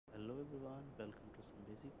everyone, welcome to some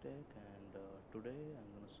basic tech, and today I'm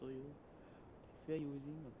going to show you if you are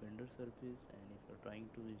using a printer service and if you're trying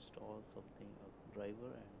to install something, a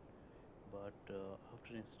driver, and but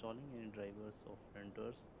after installing any drivers of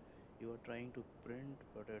printers you are trying to print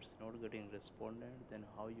but it's not getting responded, then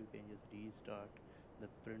how you can just restart the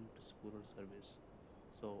print spooler service.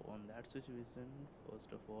 So on that situation, first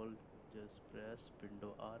of all, just press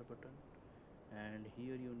window R button, and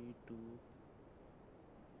here you need to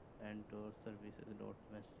enter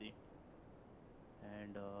services.msc,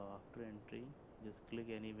 and after entering just click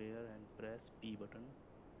anywhere and press P button.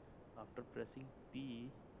 After pressing P,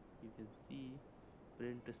 you can see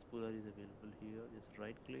print spooler is available here. Just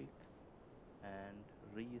right click and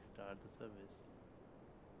restart the service.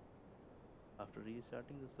 After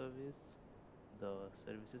restarting the service, the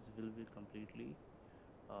services will be completely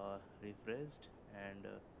refreshed, and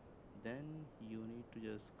then you need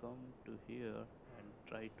to just come to here and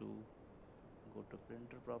try to go to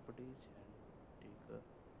printer properties and take a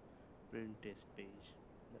print test page.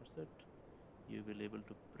 That's it. You will able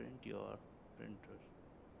to print your printer.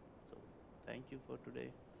 So thank you for today.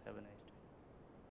 Have a nice day.